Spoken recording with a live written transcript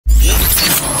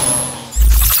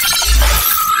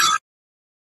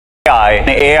AI.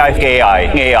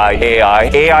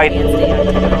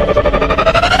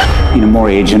 More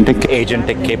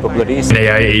agentic capabilities. An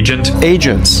AI agent.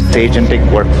 Agents. Agentic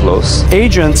workflows.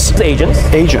 Agentic.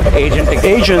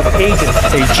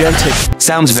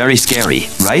 Sounds very scary,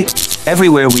 right?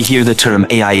 Everywhere we hear the term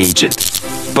AI agent.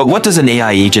 But what does an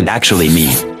AI agent actually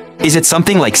mean? Is it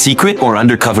something like secret or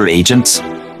undercover agents?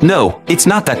 No, it's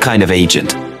not that kind of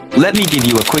agent. Let me give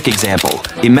you a quick example.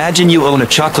 Imagine you own a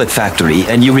chocolate factory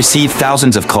and you receive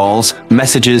thousands of calls,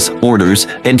 messages, orders,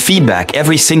 and feedback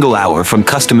every single hour from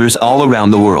customers all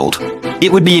around the world. It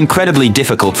would be incredibly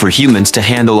difficult for humans to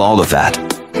handle all of that.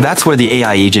 That's where the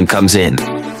AI agent comes in.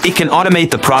 It can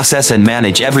automate the process and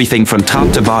manage everything from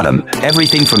top to bottom.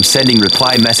 Everything from sending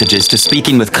reply messages to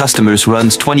speaking with customers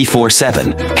runs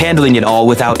 24/7, handling it all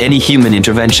without any human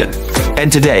intervention.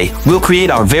 And today, we'll create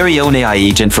our very own AI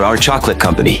agent for our chocolate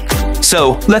company.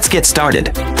 So, let's get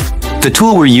started. The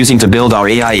tool we're using to build our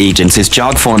AI agents is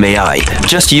JotForm AI.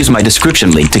 Just use my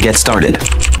description link to get started.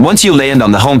 Once you land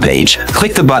on the homepage,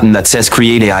 click the button that says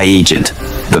Create AI Agent.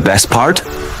 The best part?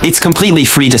 It's completely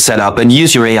free to set up and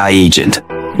use your AI agent.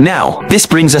 Now, this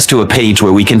brings us to a page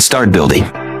where we can start building.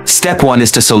 Step 1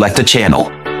 is to select a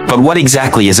channel. But what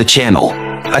exactly is a channel?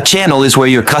 A channel is where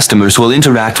your customers will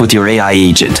interact with your AI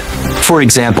agent. For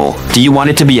example, do you want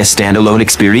it to be a standalone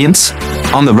experience?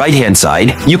 On the right-hand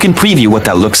side, you can preview what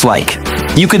that looks like.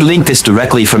 You could link this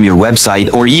directly from your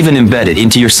website or even embed it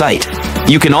into your site.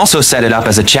 You can also set it up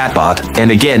as a chatbot,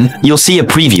 and again, you'll see a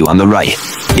preview on the right.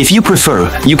 If you prefer,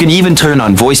 you can even turn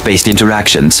on voice-based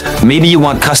interactions. Maybe you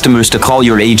want customers to call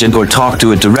your agent or talk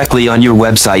to it directly on your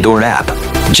website or app.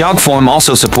 JotForm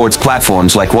also supports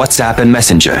platforms like WhatsApp and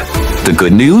Messenger. The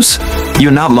good news?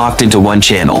 You're not locked into one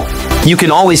channel. You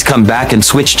can always come back and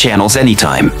switch channels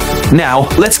anytime. Now,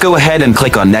 let's go ahead and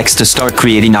click on Next to start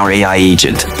creating our AI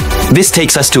agent. This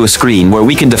takes us to a screen where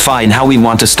we can define how we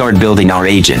want to start building our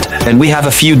agent, and we have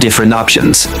a few different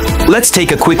options. Let's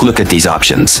take a quick look at these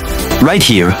options. Right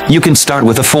here, you can start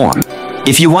with a form.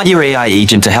 If you want your AI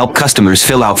agent to help customers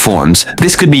fill out forms,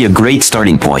 this could be a great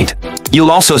starting point.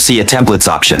 You'll also see a templates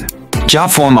option.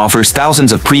 JotForm offers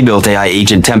thousands of pre-built AI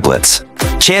agent templates.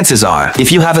 Chances are,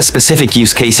 if you have a specific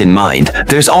use case in mind,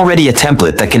 there's already a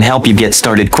template that can help you get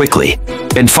started quickly.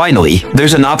 And finally,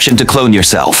 there's an option to clone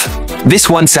yourself. This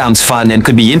one sounds fun and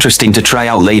could be interesting to try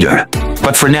out later.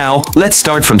 But for now, let's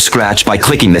start from scratch by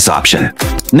clicking this option.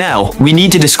 Now, we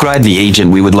need to describe the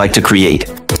agent we would like to create.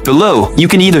 Below, you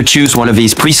can either choose one of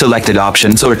these pre-selected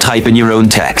options or type in your own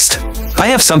text. I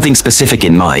have something specific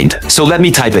in mind, so let me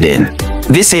type it in.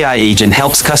 This AI agent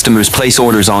helps customers place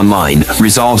orders online,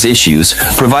 resolves issues,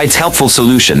 provides helpful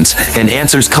solutions, and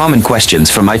answers common questions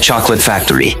from my chocolate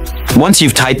factory. Once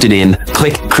you've typed it in,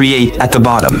 click Create at the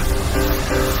bottom.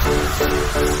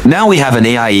 Now we have an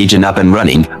AI agent up and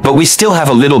running, but we still have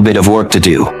a little bit of work to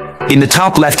do. In the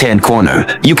top left-hand corner,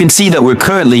 you can see that we're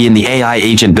currently in the AI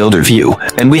Agent Builder view,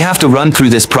 and we have to run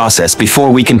through this process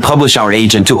before we can publish our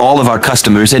agent to all of our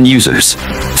customers and users.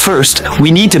 First,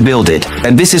 we need to build it,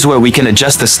 and this is where we can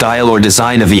adjust the style or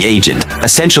design of the agent,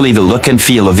 essentially the look and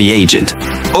feel of the agent.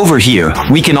 Over here,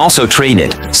 we can also train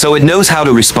it, so it knows how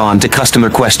to respond to customer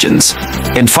questions.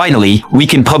 And finally, we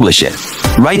can publish it.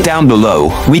 Right down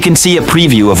below, we can see a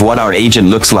preview of what our agent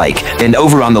looks like, and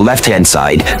over on the left-hand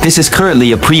side, this is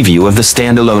currently a preview of the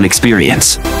standalone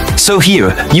experience. So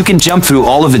here, you can jump through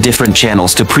all of the different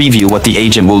channels to preview what the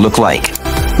agent will look like.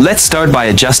 Let's start by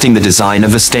adjusting the design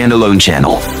of the standalone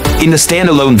channel. In the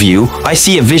standalone view, I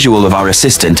see a visual of our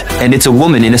assistant, and it's a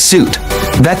woman in a suit.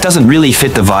 That doesn't really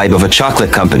fit the vibe of a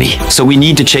chocolate company, so we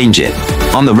need to change it.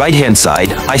 On the right-hand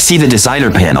side, I see the designer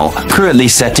panel, currently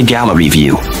set to gallery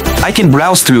view. I can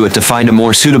browse through it to find a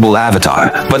more suitable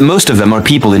avatar, but most of them are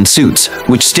people in suits,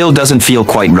 which still doesn't feel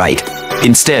quite right.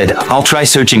 Instead, I'll try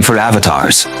searching for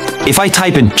avatars. If I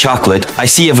type in chocolate, I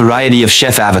see a variety of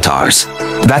chef avatars.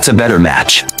 That's a better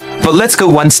match. But let's go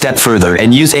one step further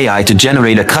and use AI to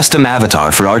generate a custom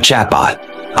avatar for our chatbot.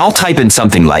 I'll type in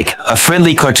something like, a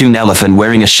friendly cartoon elephant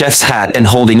wearing a chef's hat and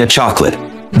holding a chocolate.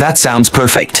 That sounds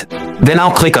perfect. Then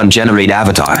I'll click on Generate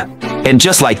Avatar. And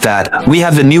just like that, we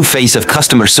have the new face of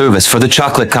customer service for the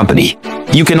chocolate company.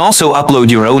 You can also upload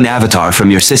your own avatar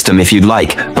from your system if you'd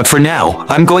like, but for now,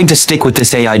 I'm going to stick with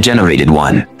this AI-generated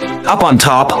one. Up on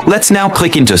top, let's now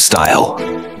click into Style.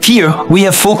 Here, we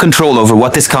have full control over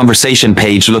what this conversation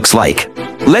page looks like.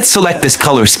 Let's select this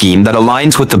color scheme that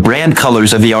aligns with the brand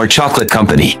colors of our chocolate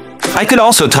company. I could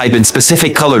also type in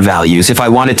specific color values if I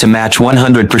wanted to match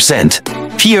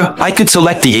 100%. Here, I could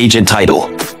select the agent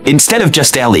title. Instead of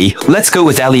just Ellie, let's go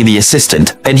with Ellie the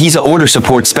assistant, and he's a order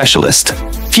support specialist.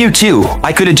 Here too,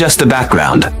 I could adjust the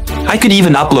background. I could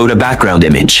even upload a background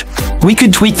image. We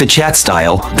could tweak the chat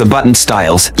style, the button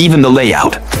styles, even the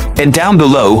layout. And down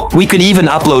below, we could even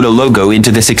upload a logo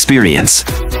into this experience.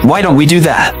 Why don't we do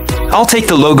that? I'll take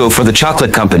the logo for the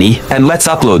chocolate company, and let's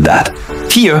upload that.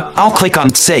 Here, I'll click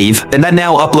on Save, and that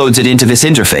now uploads it into this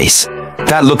interface.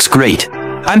 That looks great.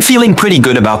 I'm feeling pretty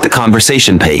good about the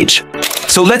conversation page.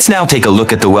 So let's now take a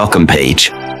look at the welcome page.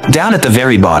 Down at the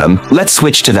very bottom, let's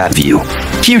switch to that view.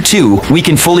 Here too, we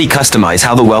can fully customize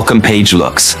how the welcome page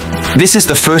looks. This is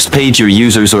the first page your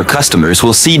users or customers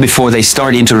will see before they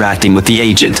start interacting with the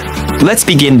agent. Let's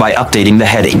begin by updating the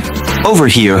heading. Over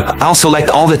here, I'll select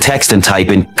all the text and type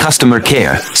in Customer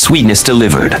Care, Sweetness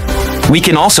Delivered. We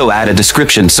can also add a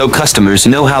description so customers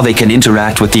know how they can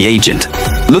interact with the agent.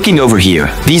 Looking over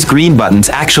here, these green buttons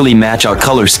actually match our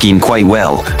color scheme quite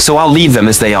well, so I'll leave them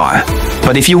as they are.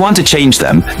 But if you want to change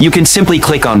them, you can simply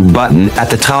click on Button at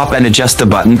the top and adjust the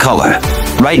button color.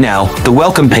 Right now, the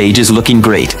welcome page is looking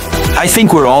great. I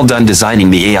think we're all done designing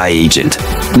the AI agent.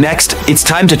 Next, it's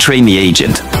time to train the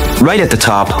agent. Right at the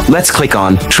top, let's click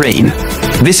on Train.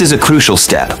 This is a crucial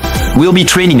step. We'll be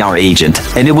training our agent,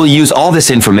 and it will use all this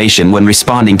information when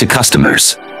responding to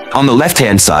customers. On the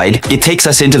left-hand side, it takes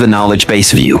us into the knowledge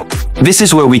base view. This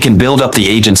is where we can build up the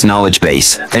agent's knowledge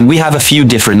base, and we have a few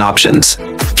different options.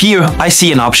 Here, I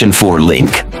see an option for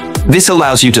Link. This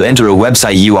allows you to enter a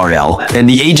website URL, and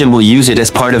the agent will use it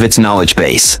as part of its knowledge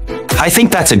base. I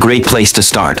think that's a great place to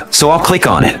start, so I'll click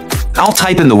on it. I'll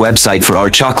type in the website for our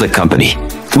chocolate company.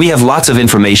 We have lots of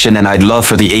information and I'd love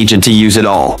for the agent to use it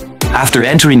all. After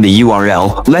entering the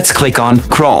URL, let's click on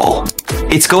Crawl.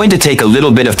 It's going to take a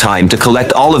little bit of time to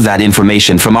collect all of that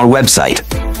information from our website.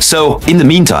 So, in the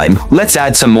meantime, let's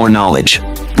add some more knowledge.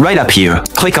 Right up here,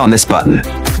 click on this button.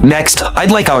 Next,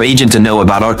 I'd like our agent to know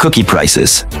about our cookie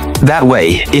prices. That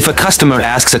way, if a customer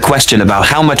asks a question about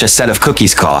how much a set of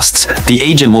cookies costs, the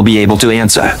agent will be able to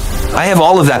answer. I have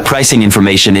all of that pricing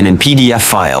information in a PDF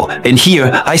file, and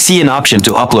here I see an option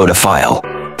to upload a file.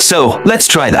 So, let's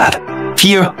try that.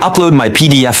 Here, upload my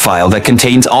PDF file that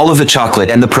contains all of the chocolate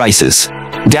and the prices.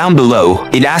 Down below,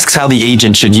 it asks how the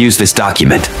agent should use this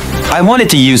document. I wanted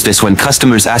to use this when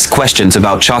customers ask questions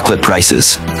about chocolate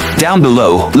prices. Down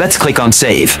below, let's click on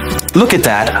Save. Look at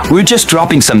that, we're just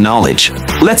dropping some knowledge.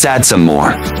 Let's add some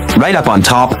more. Right up on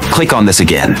top, click on this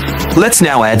again. Let's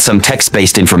now add some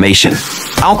text-based information.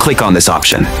 I'll click on this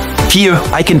option. Here,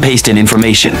 I can paste in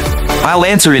information. I'll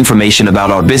answer information about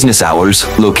our business hours,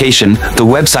 location, the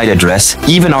website address,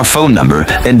 even our phone number,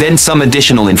 and then some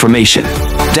additional information.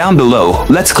 Down below,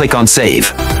 let's click on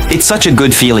Save. It's such a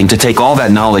good feeling to take all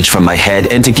that knowledge from my head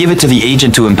and to give it to the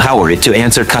agent to empower it to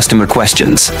answer customer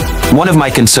questions. One of my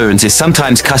concerns is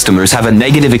sometimes customers have a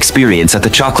negative experience at the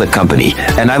chocolate company,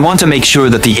 and I want to make sure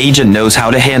that the agent knows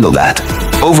how to handle that.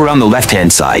 Over on the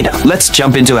left-hand side, let's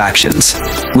jump into Actions.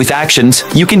 With Actions,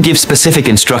 you can give specific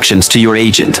instructions to your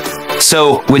agent.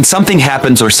 So, when something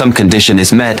happens or some condition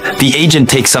is met, the agent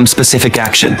takes some specific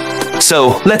action.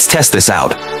 So, let's test this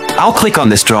out. I'll click on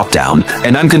this drop-down,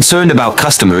 and I'm concerned about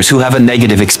customers who have a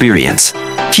negative experience.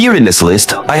 Here in this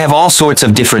list, I have all sorts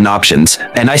of different options,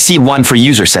 and I see one for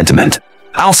user sentiment.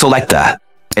 I'll select that.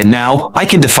 And now, I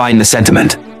can define the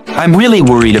sentiment. I'm really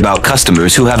worried about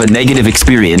customers who have a negative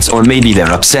experience or maybe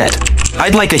they're upset.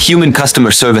 I'd like a human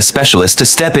customer service specialist to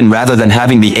step in rather than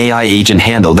having the AI agent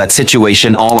handle that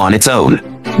situation all on its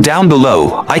own. Down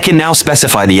below, I can now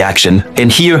specify the action,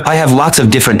 and here I have lots of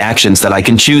different actions that I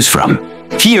can choose from.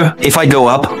 Here, if I go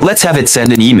up, let's have it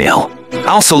send an email.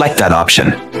 I'll select that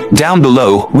option. Down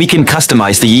below, we can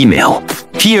customize the email.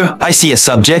 Here, I see a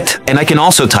subject, and I can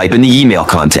also type in the email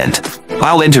content.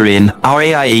 I'll enter in, our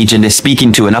AI agent is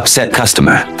speaking to an upset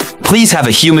customer. Please have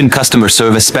a human customer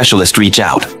service specialist reach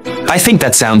out. I think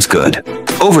that sounds good.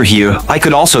 Over here, I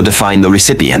could also define the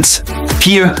recipients.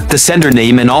 Here, the sender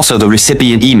name and also the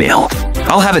recipient email.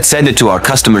 I'll have it send it to our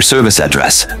customer service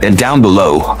address, and down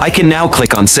below, I can now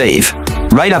click on Save.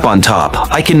 Right up on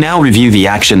top, I can now review the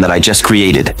action that I just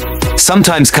created.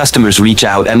 Sometimes customers reach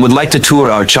out and would like to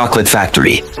tour our chocolate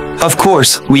factory. Of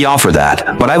course, we offer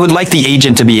that, but I would like the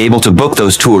agent to be able to book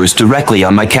those tours directly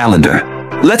on my calendar.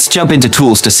 Let's jump into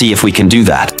Tools to see if we can do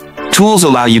that. Tools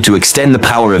allow you to extend the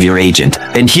power of your agent,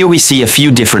 and here we see a few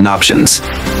different options.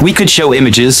 We could show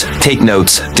images, take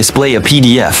notes, display a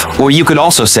PDF, or you could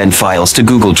also send files to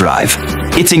Google Drive.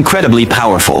 It's incredibly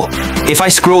powerful. If I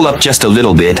scroll up just a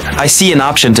little bit, I see an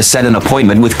option to set an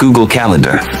appointment with Google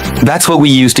Calendar. That's what we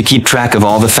use to keep track of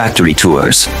all the factory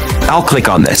tours. I'll click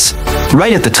on this.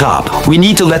 Right at the top, we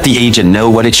need to let the agent know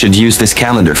what it should use this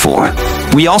calendar for.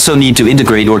 We also need to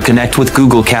integrate or connect with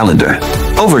Google Calendar.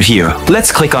 Over here,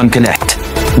 let's click on Connect.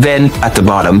 Then, at the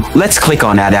bottom, let's click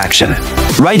on Add Action.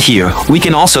 Right here, we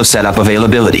can also set up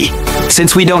availability.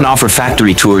 Since we don't offer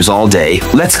factory tours all day,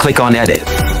 let's click on Edit.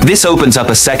 This opens up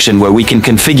a section where we can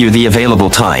configure the available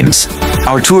times.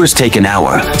 Our tours take an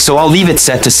hour, so I'll leave it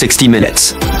set to 60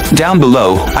 minutes. Down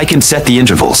below, I can set the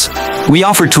intervals. We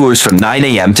offer tours from 9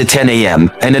 a.m. to 10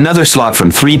 a.m. and another slot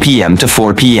from 3 p.m. to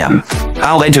 4 p.m.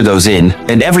 I'll enter those in,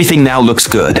 and everything now looks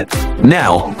good.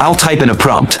 Now, I'll type in a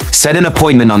prompt, set an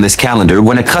appointment on this calendar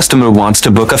when a customer wants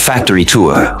to book a factory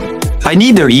tour. I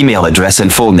need their email address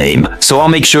and full name, so I'll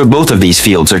make sure both of these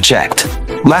fields are checked.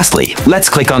 Lastly, let's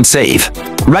click on Save.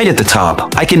 Right at the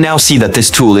top, I can now see that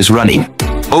this tool is running.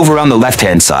 Over on the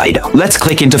left-hand side, let's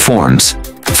click into Forms.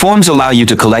 Forms allow you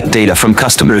to collect data from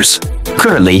customers.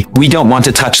 Currently, we don't want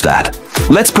to touch that.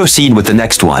 Let's proceed with the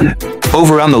next one.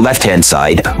 Over on the left-hand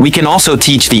side, we can also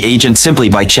teach the agent simply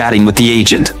by chatting with the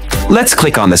agent. Let's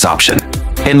click on this option.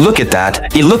 And look at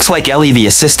that, it looks like Ellie the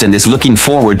assistant is looking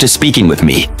forward to speaking with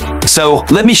me. So,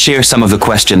 let me share some of the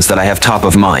questions that I have top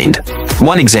of mind.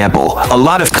 One example, a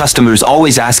lot of customers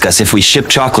always ask us if we ship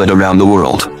chocolate around the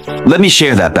world. Let me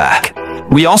share that back.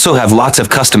 We also have lots of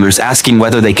customers asking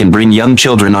whether they can bring young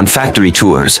children on factory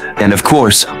tours, and of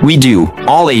course, we do.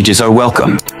 All ages are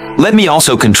welcome. Let me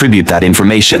also contribute that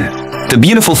information. The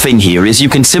beautiful thing here is you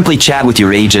can simply chat with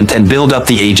your agent and build up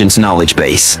the agent's knowledge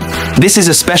base. This is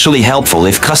especially helpful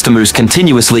if customers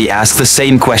continuously ask the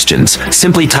same questions.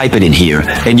 Simply type it in here,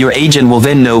 and your agent will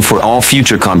then know for all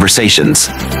future conversations.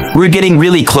 We're getting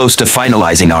really close to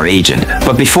finalizing our agent,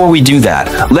 but before we do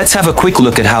that, let's have a quick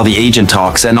look at how the agent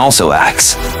talks and also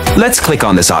acts. Let's click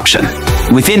on this option.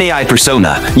 Within AI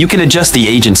Persona, you can adjust the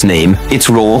agent's name, its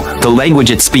role, the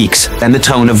language it speaks, and the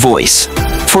tone of voice.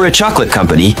 For a chocolate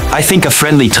company, I think a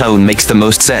friendly tone makes the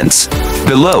most sense.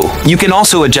 Below, you can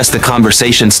also adjust the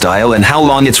conversation style and how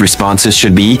long its responses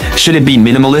should be. Should it be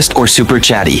minimalist or super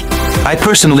chatty? I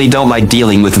personally don't like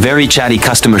dealing with very chatty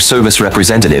customer service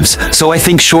representatives, so I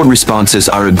think short responses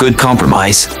are a good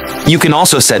compromise. You can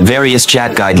also set various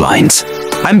chat guidelines.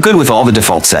 I'm good with all the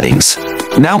default settings.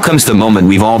 Now comes the moment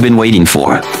we've all been waiting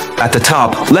for. At the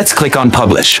top, let's click on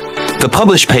Publish. The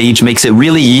Publish page makes it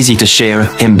really easy to share,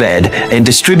 embed, and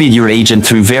distribute your agent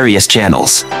through various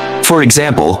channels. For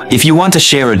example, if you want to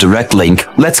share a direct link,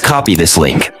 let's copy this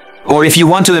link. Or if you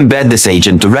want to embed this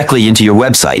agent directly into your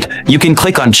website, you can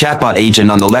click on Chatbot Agent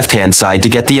on the left-hand side to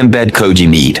get the embed code you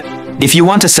need. If you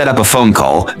want to set up a phone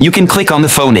call, you can click on the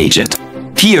phone agent.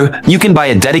 Here, you can buy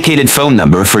a dedicated phone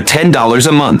number for $10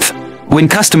 a month. When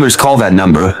customers call that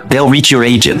number, they'll reach your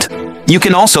agent. You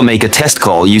can also make a test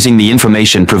call using the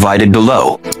information provided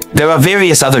below. There are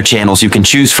various other channels you can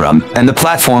choose from, and the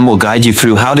platform will guide you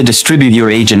through how to distribute your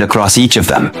agent across each of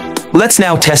them. Let's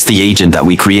now test the agent that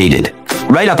we created.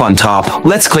 Right up on top,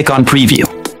 let's click on Preview.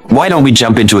 Why don't we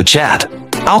jump into a chat?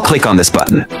 I'll click on this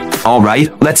button.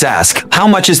 Alright, let's ask, how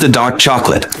much is the dark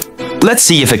chocolate? Let's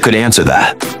see if it could answer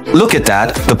that. Look at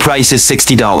that, the price is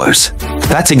 $60.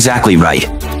 That's exactly right.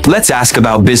 Let's ask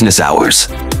about business hours.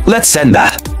 Let's send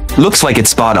that. Looks like it's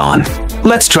spot on.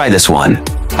 Let's try this one.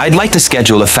 I'd like to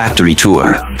schedule a factory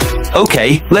tour.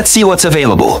 Okay, let's see what's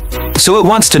available. So it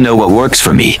wants to know what works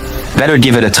for me. Better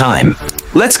give it a time.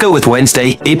 Let's go with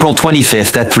Wednesday, April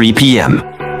 25th at 3 p.m.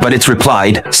 But it's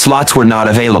replied, slots were not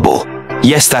available.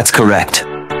 Yes, that's correct.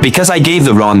 Because I gave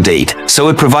the wrong date, so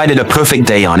it provided a perfect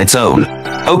day on its own.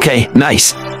 Okay,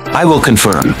 nice. I will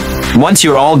confirm. Once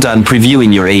you're all done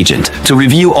previewing your agent, to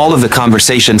review all of the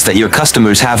conversations that your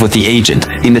customers have with the agent,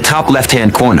 in the top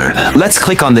left-hand corner, let's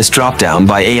click on this drop-down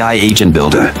by AI Agent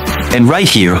Builder. And right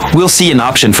here, we'll see an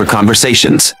option for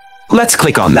conversations. Let's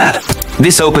click on that.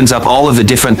 This opens up all of the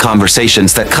different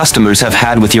conversations that customers have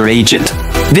had with your agent.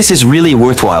 This is really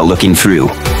worthwhile looking through.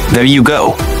 There you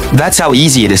go. That's how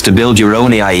easy it is to build your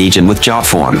own AI agent with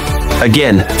Jotform.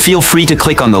 Again, feel free to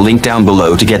click on the link down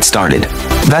below to get started.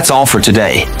 That's all for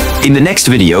today. In the next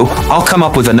video, I'll come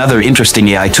up with another interesting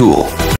AI tool.